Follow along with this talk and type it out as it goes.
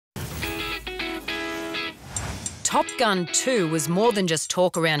Top Gun 2 was more than just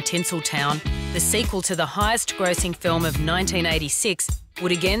talk around Tinseltown. The sequel to the highest-grossing film of 1986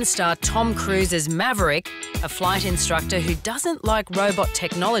 would again star Tom Cruise as Maverick, a flight instructor who doesn't like robot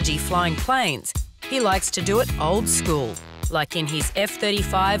technology flying planes. He likes to do it old school, like in his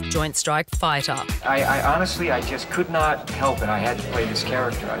F-35 Joint Strike Fighter. I honestly just could not help it. I had to play this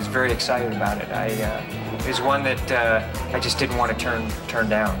character. I was very excited about it. It was one that I just didn't want to turn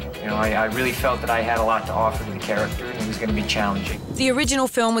down. You know, I really felt that I had a lot to offer to the character, and it was going to be challenging. The original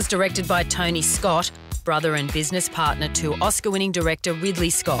film was directed by Tony Scott, brother and business partner to Oscar-winning director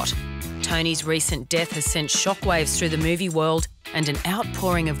Ridley Scott. Tony's recent death has sent shockwaves through the movie world and an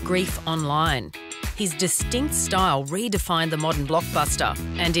outpouring of grief online. His distinct style redefined the modern blockbuster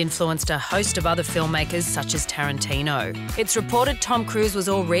and influenced a host of other filmmakers such as Tarantino. It's reported Tom Cruise was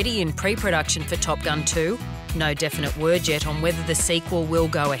already in pre-production for Top Gun 2. No definite word yet on whether the sequel will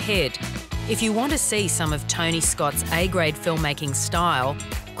go ahead. If you want to see some of Tony Scott's A-grade filmmaking style,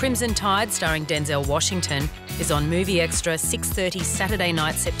 Crimson Tide, starring Denzel Washington, is on Movie Extra 6:30 Saturday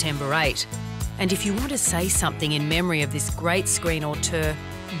night, September 8. And if you want to say something in memory of this great screen auteur,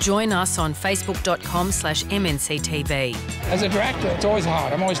 join us on facebook.com/MNCTV. As a director, it's always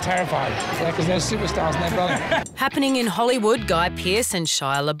hard. I'm always terrified because there's superstars and they're brilliant. Happening in Hollywood, Guy Pearce and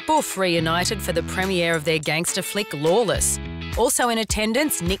Shia LaBeouf reunited for the premiere of their gangster flick Lawless. Also in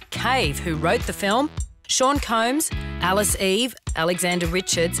attendance, Nick Cave, who wrote the film, Sean Combs, Alice Eve, Alexander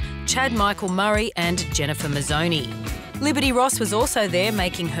Richards, Chad Michael Murray and Jennifer Mazzoni. Liberty Ross was also there,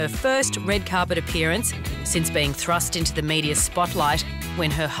 making her first red carpet appearance since being thrust into the media spotlight when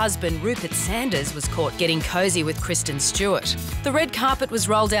her husband Rupert Sanders was caught getting cosy with Kristen Stewart. The red carpet was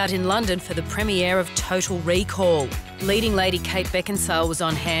rolled out in London for the premiere of Total Recall. Leading lady Kate Beckinsale was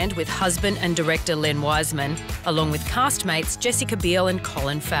on hand with husband and director Len Wiseman, along with castmates Jessica Biel and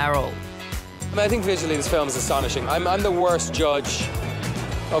Colin Farrell. I think visually this film is astonishing. I'm the worst judge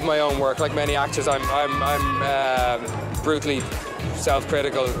of my own work. Like many actors, I'm brutally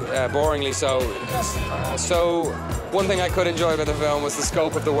self-critical, boringly so. So one thing I could enjoy about the film was the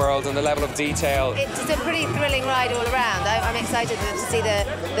scope of the world and the level of detail. It's a pretty thrilling ride all around. I'm excited to see the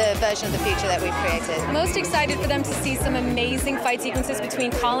version of the future that we've created. Most excited for them to see some amazing fight sequences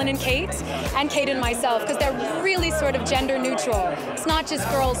between Colin and Kate and myself, because they're really sort of gender neutral. It's not just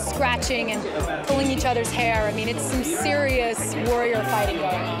girls scratching and pulling each other's hair. I mean, it's some serious warrior fighting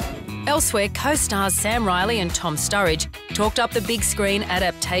going on. Elsewhere, co-stars Sam Riley and Tom Sturridge talked up the big screen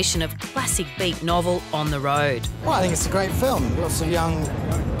adaptation of classic beat novel On the Road. Well, I think it's a great film. Lots of young,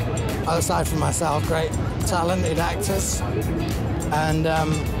 aside from myself, great talented actors. And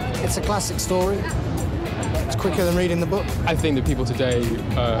it's a classic story. It's quicker than reading the book. I think that people today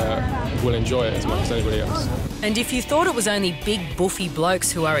will enjoy it as much as anybody else. And if you thought it was only big, buffy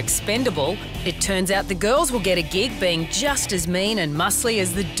blokes who are expendable, it turns out the girls will get a gig being just as mean and muscly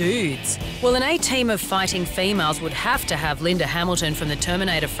as the dudes. Well, an A-team of fighting females would have to have Linda Hamilton from the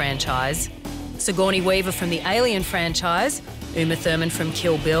Terminator franchise, Sigourney Weaver from the Alien franchise, Uma Thurman from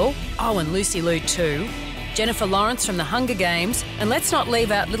Kill Bill, and Lucy Liu too, Jennifer Lawrence from The Hunger Games, and let's not leave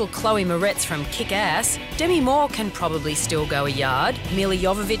out little Chloe Moretz from Kick-Ass. Demi Moore can probably still go a yard, Mila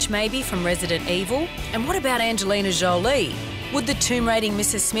Jovovich maybe from Resident Evil, and what about Angelina Jolie? Would the tomb-raiding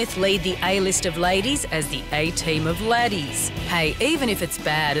Mrs. Smith lead the A-list of ladies as the A-team of laddies? Hey, even if it's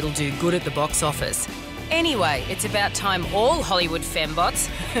bad, it'll do good at the box office. Anyway, it's about time all Hollywood fembots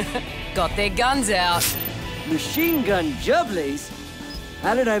got their guns out. Machine gun jubblies?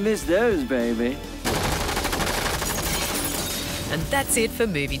 How did I miss those, baby? And that's it for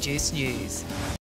Movie Juice News.